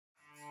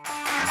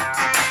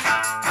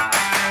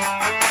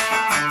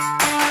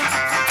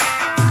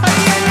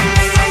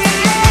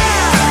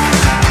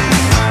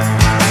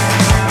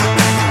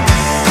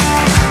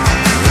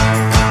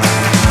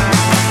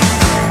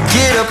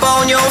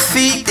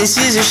this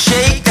is a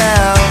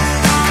shakedown.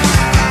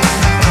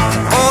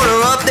 Order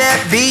up that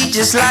beat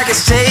just like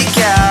it's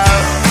takeout.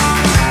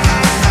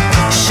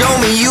 Show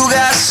me you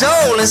got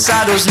soul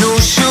inside those new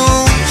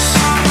shoes,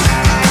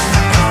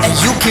 and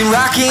you can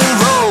rock and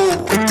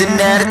roll with an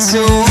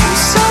attitude.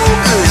 So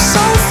good,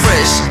 so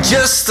fresh,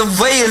 just the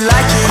way you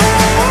like it.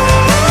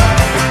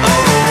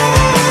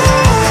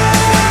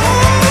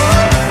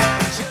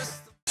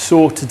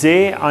 So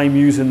today I'm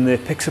using the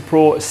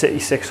PiXAPRO City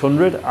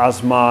 600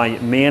 as my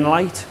main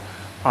light,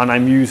 and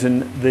I'm using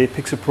the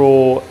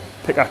PiXAPRO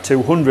Pica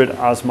 200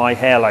 as my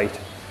hair light.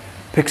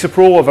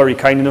 PiXAPRO were very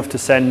kind enough to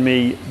send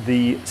me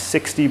the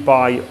 60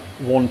 by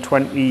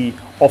 120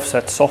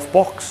 offset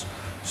softbox,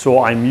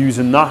 so I'm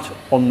using that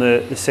on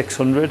the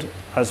 600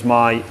 as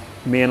my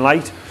main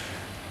light.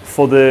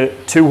 For the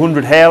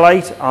 200 hair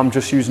light, I'm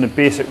just using a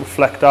basic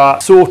reflector.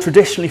 So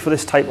traditionally for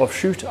this type of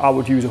shoot, I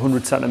would use a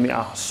 100cm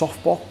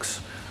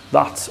softbox.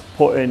 That's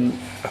putting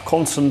a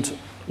constant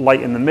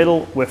light in the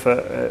middle with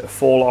a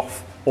fall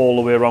off all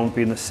the way around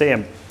being the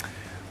same.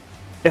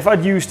 If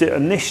I'd used it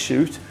in this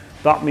shoot,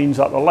 that means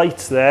that the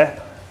light's there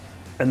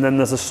and then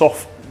there's the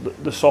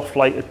soft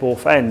light at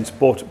both ends.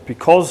 But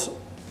because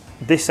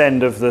this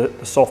end of the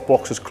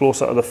softbox is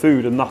closer to the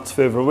food and that's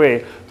further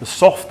away, the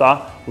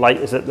softer light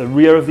is at the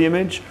rear of the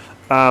image,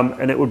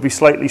 and it would be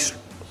slightly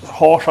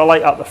harsher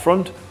light at the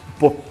front.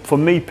 But for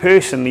me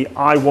personally,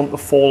 I want the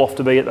fall off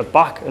to be at the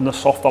back and the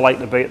softer light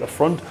to be at the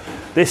front.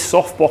 This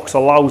softbox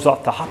allows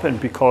that to happen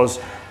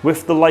because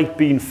with the light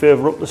being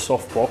further up the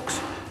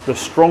softbox, the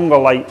stronger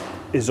light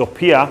is up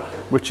here,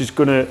 which is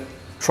going to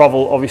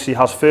travel, obviously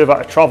has further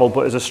to travel,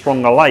 but is a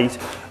stronger light.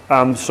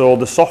 So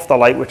the softer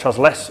light, which has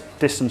less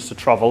distance to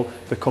travel,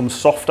 becomes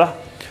softer.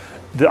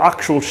 The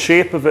actual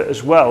shape of it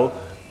as well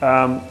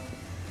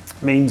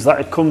means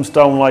that it comes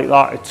down like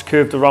that. It's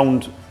curved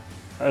around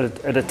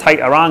at a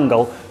tighter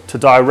angle to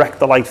direct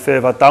the light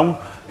further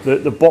down.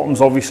 The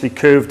bottom's obviously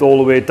curved all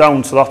the way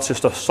down, so that's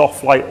just a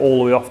soft light all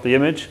the way off the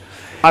image.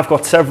 I've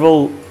got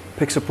several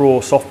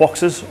PiXAPRO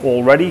softboxes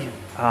already,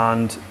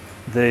 and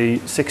the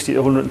 60 to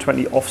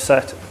 120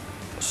 offset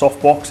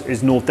softbox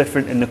is no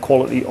different in the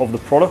quality of the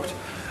product.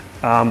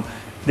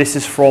 This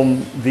is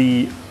from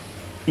the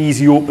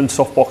Easy Open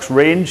softbox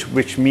range,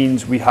 which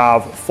means we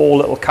have 4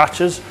 little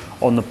catches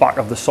on the back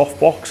of the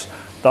softbox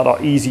that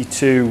are easy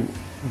to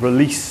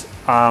release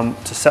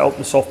to set up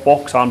the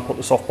softbox and put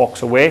the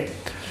softbox away.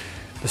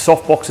 The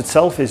softbox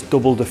itself is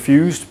double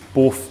diffused.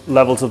 Both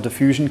levels of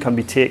diffusion can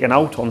be taken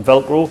out on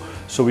Velcro,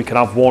 so we can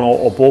have one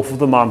or both of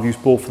them. I've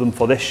used both of them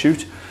for this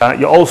shoot.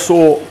 It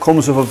also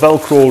comes with a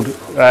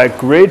Velcroed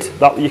grid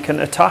that you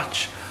can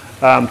attach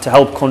to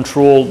help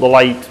control the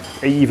light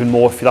even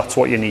more if that's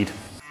what you need.